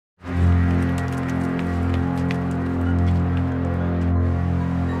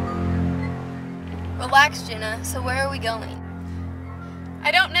Relax, Jenna. So where are we going?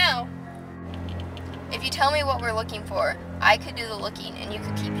 I don't know. If you tell me what we're looking for, I could do the looking and you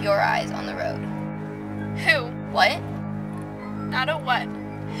could keep your eyes on the road. Who? What? Not a what.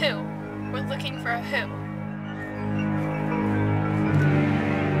 Who? We're looking for a who.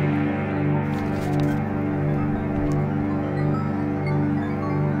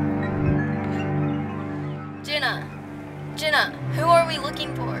 Jenna, who are we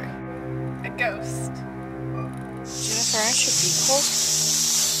looking for? A ghost. Jennifer, aren't you people?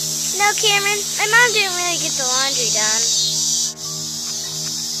 No, Cameron. My mom didn't really get the laundry done.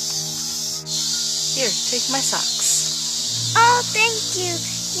 Here, take my socks. Oh, thank you.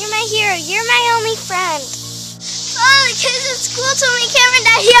 You're my hero. You're my only friend. Oh, the kids at school told me Cameron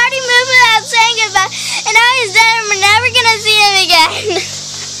that he already moved without saying goodbye, and now he's dead and we're never going to see him again.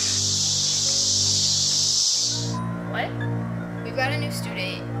 What? We've got a new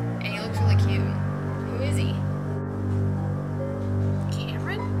student, and he looks really cute. Who is he?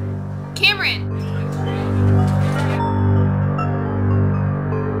 Cameron? Cameron!